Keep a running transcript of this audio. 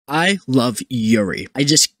I love Yuri. I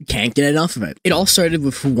just can't get enough of it. It all started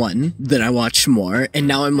with one, then I watched more, and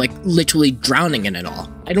now I'm like literally drowning in it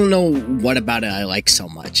all. I don't know what about it I like so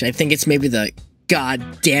much. I think it's maybe the God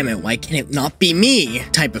damn it, why can't it not be me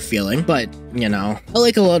type of feeling, but you know. I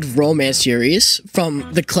like a lot of romance series,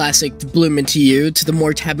 from the classic Bloom Into You to the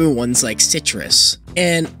more taboo ones like Citrus.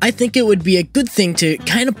 And I think it would be a good thing to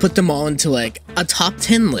kind of put them all into like a top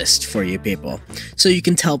 10 list for you people, so you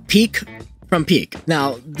can tell peak from peak.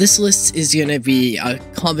 Now, this list is gonna be a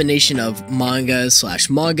combination of mangas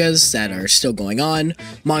that are still going on,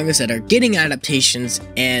 mangas that are getting adaptations,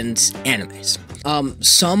 and animes.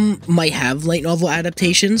 Some might have light novel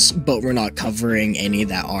adaptations, but we're not covering any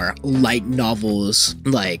that are light novels,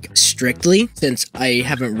 like, strictly, since I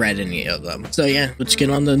haven't read any of them. So yeah, let's get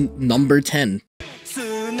on to number 10.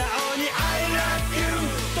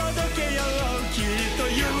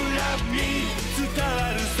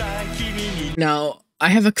 Now, I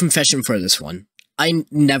have a confession for this one. I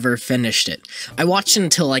never finished it. I watched it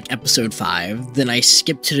until like episode 5, then I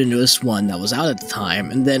skipped to the newest one that was out at the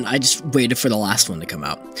time, and then I just waited for the last one to come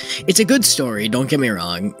out. It's a good story, don't get me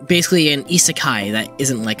wrong. Basically an isekai that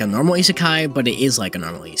isn't like a normal isekai, but it is like a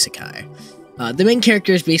normal isekai. The main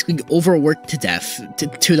character is basically overworked to death,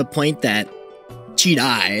 to the point that she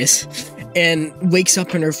dies and wakes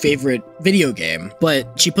up in her favorite video game, but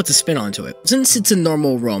she puts a spin onto it. Since it's a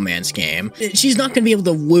normal romance game, she's not gonna be able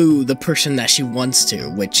to woo the person that she wants to,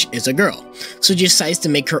 which is a girl. So she decides to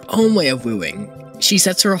make her own way of wooing. She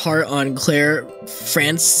sets her heart on Claire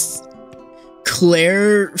Francois?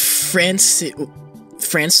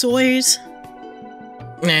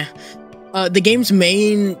 Nah. The game's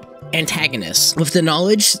main antagonist. With the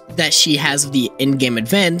knowledge that she has of the in-game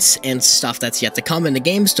events and stuff that's yet to come in the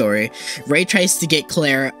game story, Ray tries to get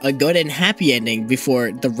Claire a good and happy ending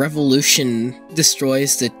before the revolution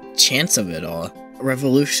destroys the chance of it all.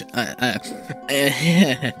 Revolution. I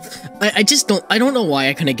don't know why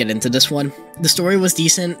I couldn't get into this one. The story was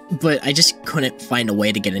decent, but I just couldn't find a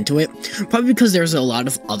way to get into it. Probably because there's a lot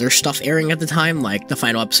of other stuff airing at the time, like the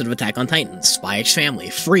final episode of Attack on Titan, Spy X Family,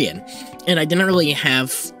 Freeing, and I didn't really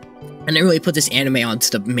put this anime onto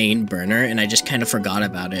the main burner, and I just kind of forgot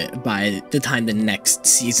about it by the time the next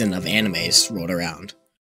season of animes rolled around.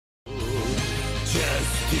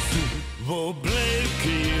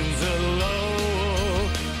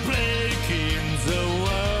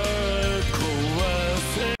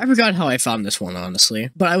 I forgot how I found this one, honestly,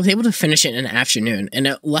 but I was able to finish it in an afternoon, and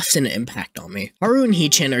it left an impact on me. Haru and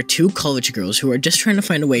Hichan are two college girls who are just trying to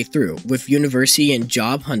find a way through. With university and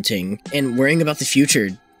job hunting and worrying about the future,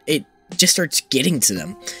 it just starts getting to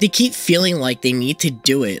them. They keep feeling like they need to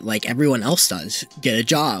do it like everyone else does. Get a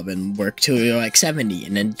job and work till like 70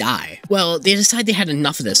 and then die. Well, they decide they had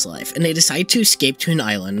enough of this life, and they decide to escape to an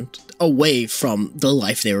island away from the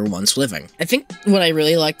life they were once living. I think what I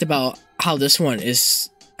really liked about how this one is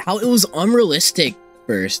how it was unrealistic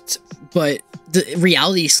first, but the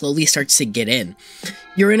reality slowly starts to get in.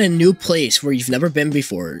 You're in a new place where you've never been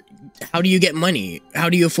before. How do you get money? How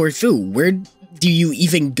do you afford food? Where do you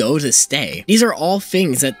even go to stay? These are all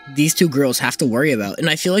things that these two girls have to worry about, and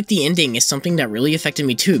I feel like the ending is something that really affected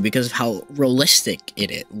me too because of how realistic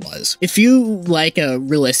it was. If you like a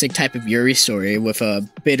realistic type of Yuri story with a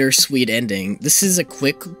bittersweet ending, this is a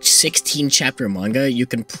quick 16-chapter manga you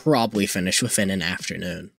can probably finish within an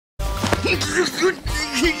afternoon.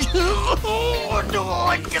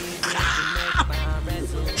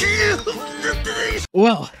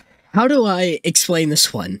 Well, how do I explain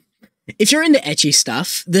this one? If you're into ecchi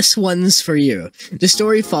stuff, this one's for you. The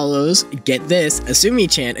story follows, get this,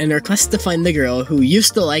 Asumi-chan and her quest to find the girl who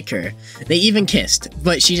used to like her. They even kissed,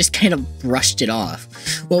 but she just kind of brushed it off.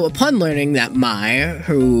 Well, upon learning that Mai,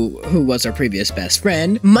 who was her previous best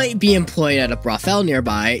friend, might be employed at a brothel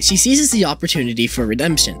nearby, she seizes the opportunity for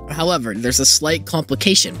redemption. However, there's a slight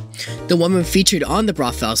complication. The women featured on the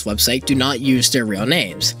brothel's website do not use their real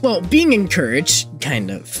names. Well, being encouraged,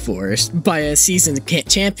 kind of forced, by a seasoned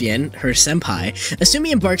champion, her senpai,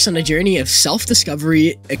 Asumi embarks on a journey of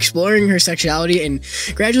self-discovery, exploring her sexuality, and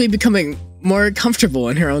gradually becoming more comfortable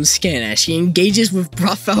in her own skin as she engages with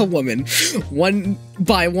brothel women one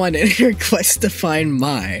by one in her quest to find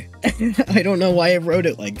Mai. I don't know why I wrote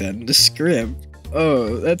it like that in the script.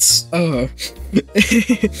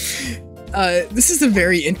 This is a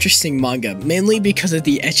very interesting manga, mainly because of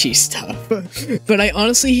the ecchi stuff, but I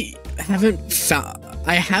honestly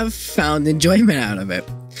I have found enjoyment out of it.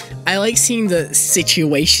 I like seeing the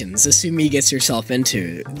situations Asumi gets herself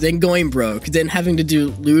into, then going broke, then having to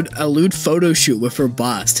do a lewd photo shoot with her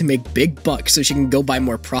boss to make big bucks so she can go buy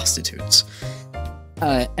more prostitutes.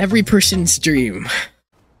 Every person's dream.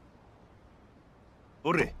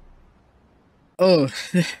 Oh,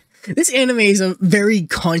 this anime is a very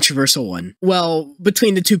controversial one. Well,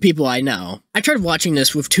 between the two people I know. I tried watching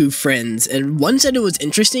this with two friends, and one said it was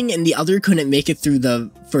interesting and the other couldn't make it through the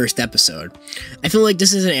first episode. I feel like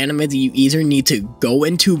this is an anime that you either need to go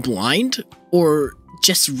into blind or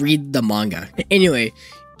just read the manga. Anyway,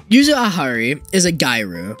 Yuzu Ahari is a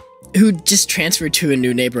Gairu who just transferred to a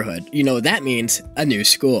new neighborhood. You know what that means? A new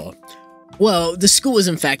school. Well, the school is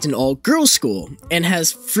in fact an all-girls school, and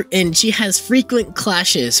she has frequent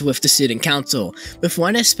clashes with the student council, with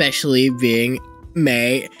one especially being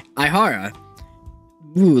Mei Aihara.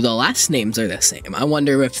 Ooh, the last names are the same. I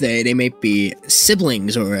wonder if they may be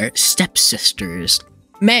siblings or stepsisters.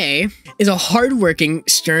 Mei is a hardworking,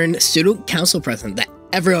 stern student council president that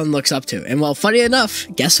everyone looks up to. And well, funny enough,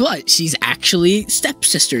 guess what? She's actually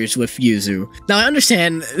stepsisters with Yuzu. Now, I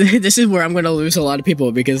understand this is where I'm going to lose a lot of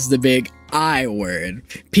people because the big I word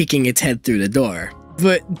peeking its head through the door.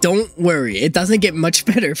 But don't worry, it doesn't get much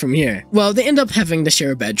better from here. Well, they end up having to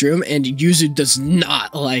share a bedroom, and Yuzu does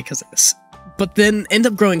not like this, but then end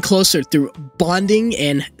up growing closer through bonding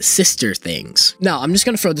and sister things. Now, I'm just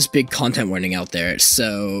gonna throw this big content warning out there,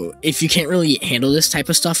 so if you can't really handle this type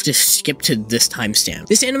of stuff, just skip to this timestamp.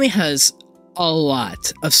 This anime has a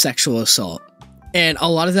lot of sexual assault, and a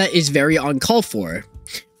lot of that is very uncalled for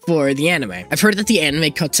the anime. I've heard that the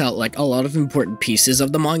anime cuts out like a lot of important pieces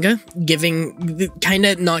of the manga,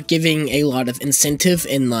 kinda not giving a lot of incentive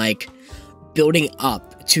in like building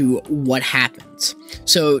up to what happens.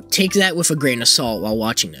 So take that with a grain of salt while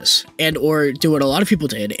watching this, and or do what a lot of people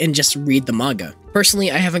did and just read the manga.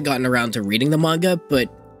 Personally, I haven't gotten around to reading the manga,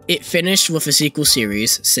 but it finished with a sequel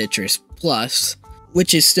series, Citrus Plus,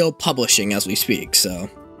 which is still publishing as we speak, so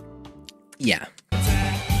yeah.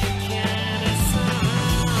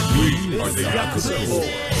 We are the Yakuza.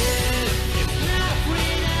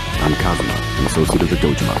 I'm Kazuma, an associate of the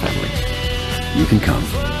Dojima family. You can come.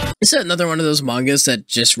 This is another one of those mangas that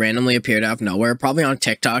just randomly appeared out of nowhere, probably on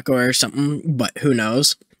TikTok or something, but who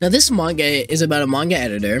knows. Now, this manga is about a manga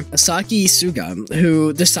editor, Asaki Suga,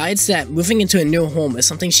 who decides that moving into a new home is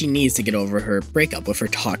something she needs to get over her breakup with her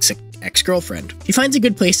toxic ex-girlfriend. He finds a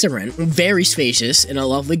good place to rent, very spacious, in a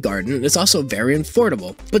lovely garden. It's also very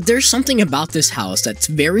affordable. But there's something about this house that's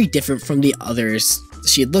very different from the others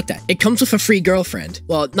she had looked at. It comes with a free girlfriend.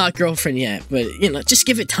 Well, not girlfriend yet, but, you know, just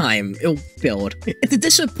give it time. It'll build. It's a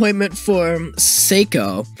disappointment for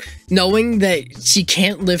Seiko, knowing that she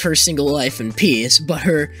can't live her single life in peace, but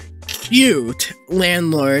her cute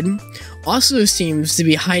landlord also seems to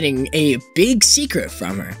be hiding a big secret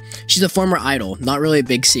from her. She's a former idol, not really a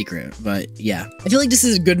big secret, but yeah. I feel like this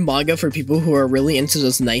is a good manga for people who are really into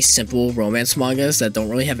those nice, simple romance mangas that don't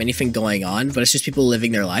really have anything going on, but it's just people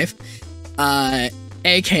living their life.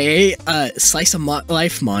 AKA, slice of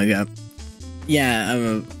life manga. Yeah,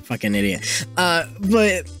 I'm a fucking idiot.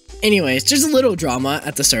 But anyways, there's a little drama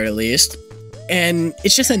at the start at least, and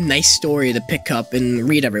it's just a nice story to pick up and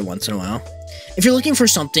read every once in a while. If you're looking for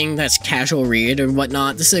something that's casual read or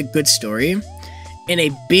whatnot, this is a good story, and a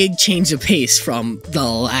big change of pace from the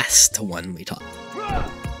last one we taught.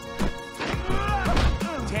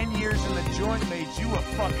 10 years in the joint made you a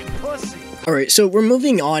fucking pussy. Alright, so we're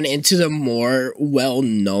moving on into the more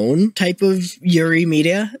well-known type of Yuri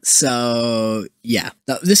media, so yeah.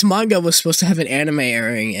 This manga was supposed to have an anime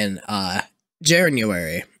airing in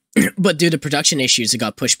January, but due to production issues it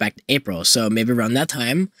got pushed back to April, so maybe around that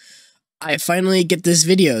time I finally get this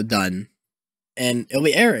video done and it'll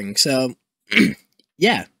be airing, so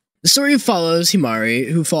yeah. The story follows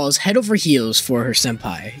Himari, who falls head over heels for her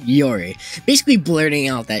senpai, Yuri, basically blurting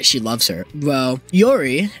out that she loves her. Well,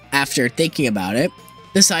 Yuri, after thinking about it,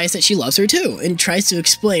 decides that she loves her too, and tries to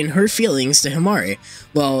explain her feelings to Himari.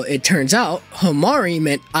 Well, it turns out, Himari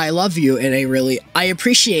meant I love you in a really I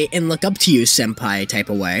appreciate and look up to you senpai type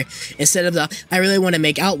of way, instead of the I really want to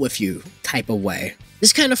make out with you type of way.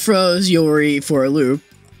 This kind of throws Yuri for a loop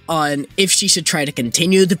on if she should try to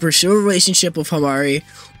continue to pursue a relationship with Himari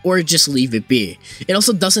or just leave it be. It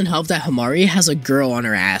also doesn't help that Himari has a girl on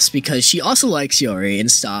her ass because she also likes Yuri and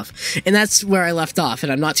stuff, and that's where I left off,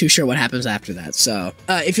 and I'm not too sure what happens after that. So,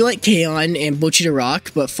 if you like K-On! And Bocchi the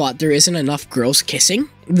Rock but thought there isn't enough girls kissing,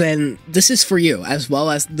 then this is for you, as well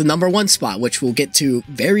as the #1 spot, which we'll get to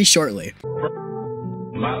very shortly.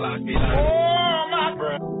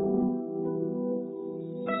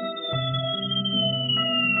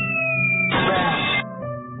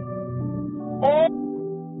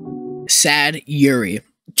 Sad Yuri.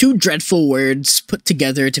 Two dreadful words put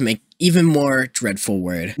together to make even more dreadful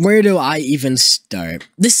word. Where do I even start?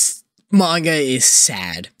 This manga is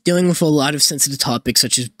sad, dealing with a lot of sensitive topics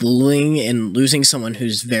such as bullying and losing someone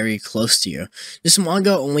who's very close to you. This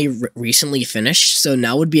manga only recently finished, so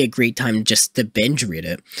now would be a great time just to binge read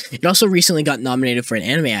it. It also recently got nominated for an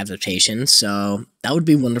anime adaptation, so that would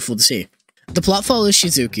be wonderful to see. The plot follows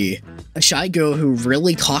Shizuki, a shy girl who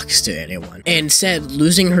rarely talks to anyone, and instead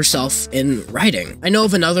losing herself in writing. I know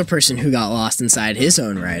of another person who got lost inside his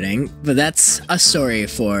own writing, but that's a story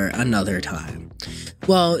for another time.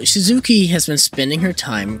 Well, Shizuki has been spending her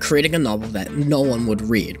time creating a novel that no one would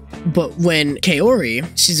read. But when Kaori,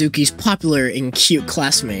 Shizuki's popular and cute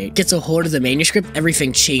classmate, gets a hold of the manuscript,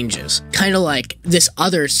 everything changes. Kinda like this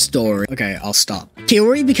other story. Okay, I'll stop.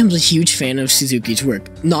 Kaori becomes a huge fan of Shizuki's work.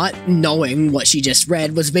 Not knowing what she just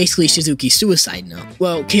read was basically Shizuki's suicide note.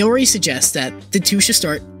 Well, Kaori suggests that the two should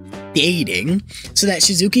start dating so that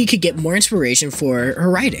Shizuki could get more inspiration for her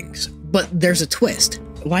writings. But there's a twist.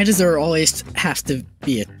 Why does there always have to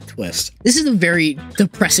be a twist? This is a very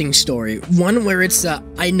depressing story. One where it's,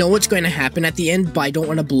 I know what's going to happen at the end, but I don't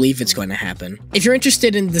want to believe it's going to happen. If you're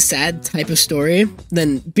interested in the sad type of story,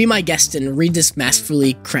 then be my guest and read this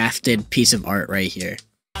masterfully crafted piece of art right here.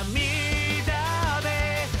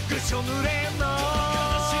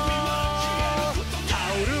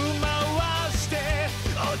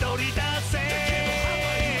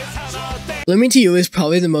 Blooming to You is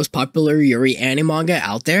probably the most popular Yuri anime manga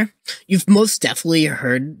out there. You've most definitely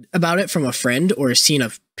heard about it from a friend or seen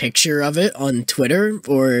a picture of it on Twitter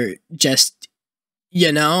or just,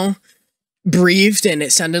 you know, breathed and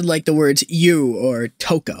it sounded like the words you or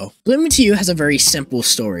toko. Blooming to You has a very simple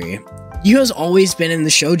story. Yu has always been in the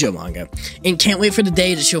shoujo manga and can't wait for the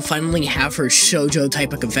day that she'll finally have her shoujo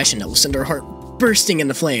type of confession that will send her heart bursting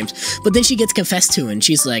into flames. But then she gets confessed to and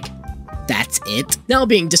she's like, that's it? Now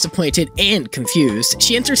being disappointed and confused,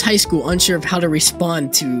 she enters high school unsure of how to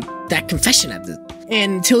respond to that confession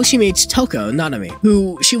until she meets Toko Nanami,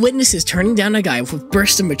 who she witnesses turning down a guy with a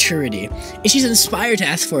burst of maturity, and she's inspired to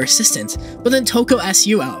ask for assistance, but then Toko asks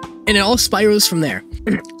Yu out, and it all spirals from there.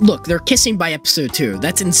 Look, they're kissing by episode 2.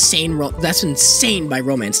 That's insane by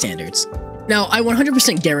romance standards. Now, I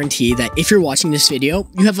 100% guarantee that if you're watching this video,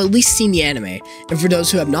 you have at least seen the anime, and for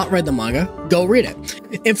those who have not read the manga, go read it.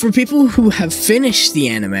 And for people who have finished the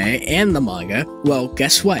anime and the manga, well,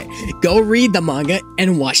 guess what? Go read the manga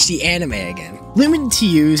and watch the anime again. Blooming to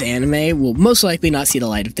You's anime will most likely not see the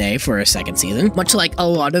light of day for a second season, much like a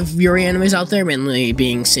lot of Yuri animes out there, mainly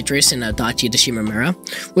being Citrus and Adachi to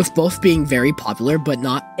Shimamura, with both being very popular but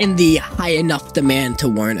not in the high enough demand to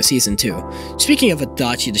warrant a season 2. Speaking of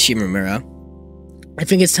Adachi to Shimamura, I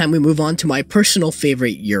think it's time we move on to my personal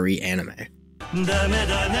favorite Yuri anime.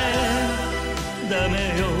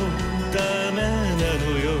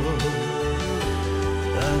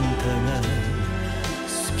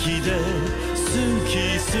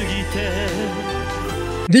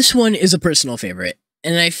 This one is a personal favorite,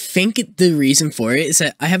 and I think the reason for it is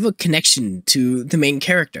that I have a connection to the main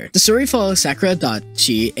character. The story follows Sakura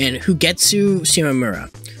Adachi and Hugetsu Shimamura,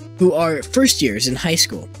 who are first years in high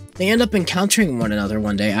school. They end up encountering one another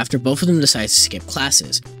one day after both of them decide to skip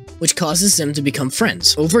classes, which causes them to become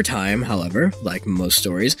friends. Over time, however, like most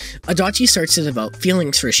stories, Adachi starts to develop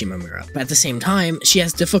feelings for Shimamura, but at the same time, she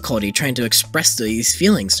has difficulty trying to express these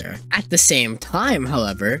feelings to her. At the same time,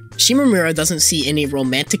 however, Shimamura doesn't see any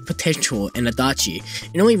romantic potential in Adachi,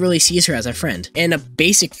 and only really sees her as a friend. In a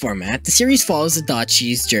basic format, the series follows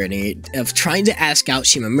Adachi's journey of trying to ask out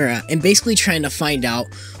Shimamura and basically trying to find out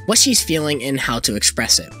what she's feeling and how to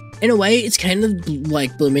express it. In a way, it's kind of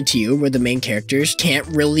like Blooming to You, where the main characters can't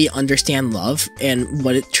really understand love and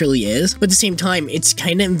what it truly is, but at the same time, it's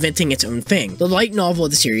kind of inventing its own thing. The light novel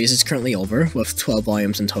of the series is currently over, with 12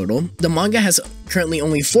 volumes in total. The manga has currently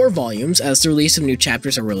only 4 volumes, as the release of new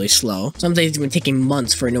chapters are really slow. Sometimes it's been taking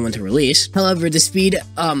months for a new one to release. However, the speed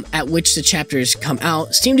at which the chapters come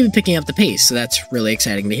out seem to be picking up the pace, so that's really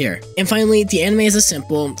exciting to hear. And finally, the anime is a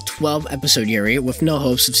simple 12-episode Yuri with no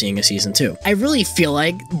hopes of seeing a season 2. I really feel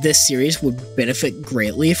like this series would benefit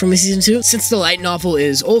greatly from a season 2, since the light novel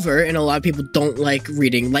is over and a lot of people don't like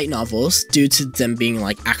reading light novels due to them being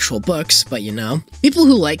like actual books, but you know. People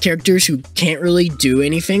who like characters who can't really do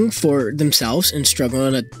anything for themselves and struggle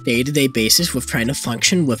on a day-to-day basis with trying to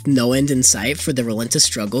function with no end in sight for the relentless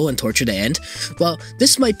struggle and torture to end, well,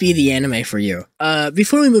 this might be the anime for you.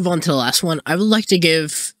 Before we move on to the last one, I would like to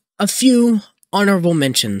give a few honorable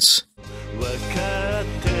mentions.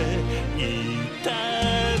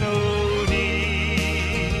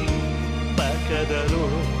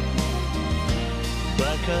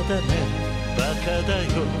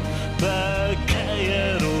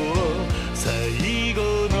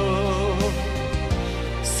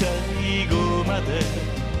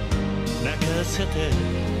 せて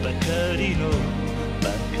ばかりのバ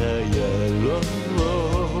カ野郎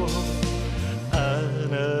あ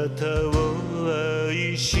なたを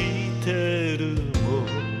愛してるも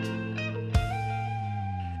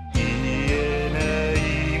言えな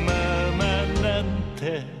いままなん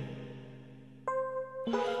て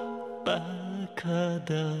バカ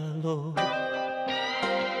だろう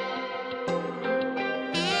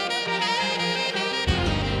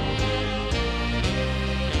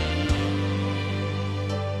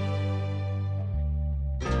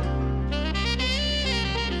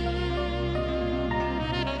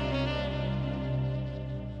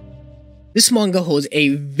This manga holds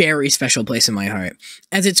a very special place in my heart,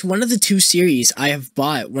 as it's one of the 2 series I have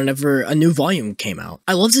bought whenever a new volume came out.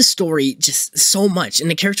 I love this story just so much, and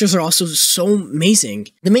the characters are also so amazing.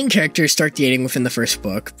 The main characters start dating within the first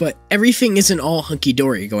book, but everything isn't all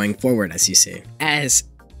hunky-dory going forward, as you see. As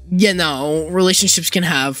you know, relationships can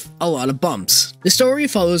have a lot of bumps. The story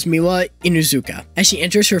follows Miwa Inuzuka as she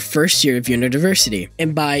enters her first year of university,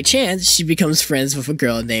 and by chance, she becomes friends with a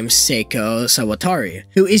girl named Seiko Sawatari,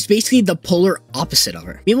 who is basically the polar opposite of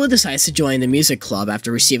her. Miwa decides to join the music club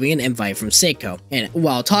after receiving an invite from Seiko, and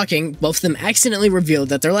while talking, both of them accidentally reveal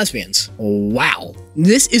that they're lesbians. Wow.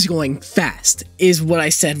 This is going fast, is what I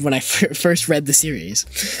said when I first read the series.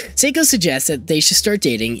 Seiko suggests that they should start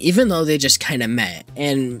dating even though they just kinda met,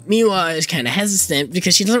 and Miwa is kinda hesitant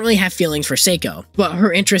because she doesn't really have feelings for Seiko, but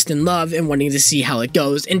her interest in love and wanting to see how it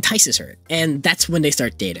goes entices her, and that's when they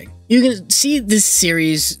start dating. You can see this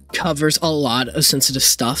series covers a lot of sensitive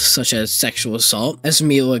stuff, such as sexual assault, as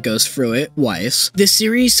Miwa goes through it twice. This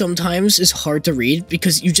series sometimes is hard to read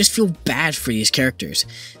because you just feel bad for these characters.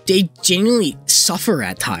 They genuinely suffer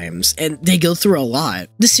at times, and they go through a lot.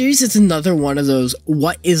 The series is another one of those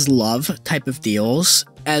what is love type of deals,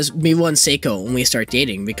 as Miwa and Seiko only start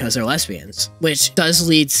dating because they're lesbians, which does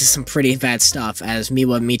lead to some pretty bad stuff as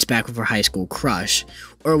Miwa meets back with her high school crush,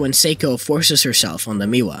 or when Seiko forces herself on the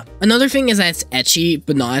Miwa. Another thing is that it's ecchi,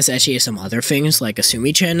 but not as ecchi as some other things like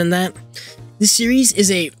Asumi-chan and that. This series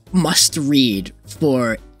is a must-read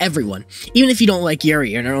for everyone, even if you don't like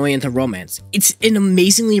Yuri or are only into romance. It's an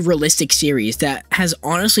amazingly realistic series that has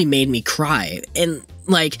honestly made me cry and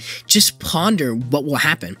like just ponder what will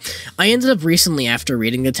happen. I ended up recently, after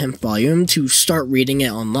reading the 10th volume, to start reading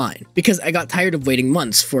it online because I got tired of waiting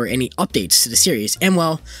months for any updates to the series, and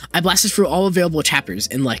well, I blasted through all available chapters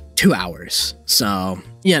in like 2 hours. So,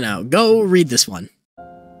 you know, go read this one.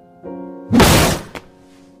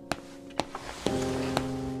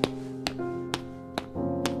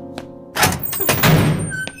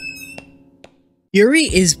 Yuri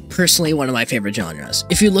is personally one of my favorite genres.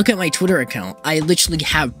 If you look at my Twitter account, I literally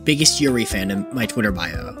have biggest Yuri fan in my Twitter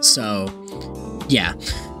bio, so yeah.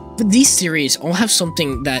 But these series all have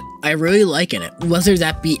something that I really like in it, whether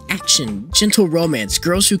that be action, gentle romance,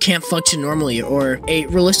 girls who can't function normally, or a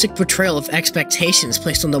realistic portrayal of expectations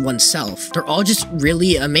placed on oneself. They're all just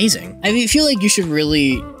really amazing. I feel like you should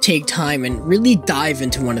really take time and really dive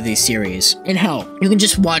into one of these series. And hell, you can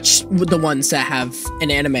just watch the ones that have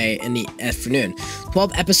an anime in the afternoon.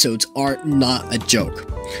 12 episodes are not a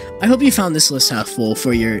joke. I hope you found this list helpful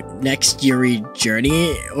for your next Yuri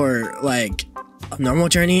journey, or like a normal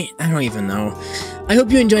journey? I don't even know. I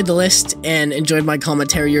hope you enjoyed the list and enjoyed my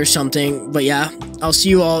commentary or something, but yeah, I'll see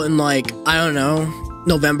you all in like, I don't know,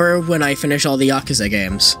 November when I finish all the Yakuza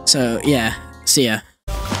games. So yeah, see ya.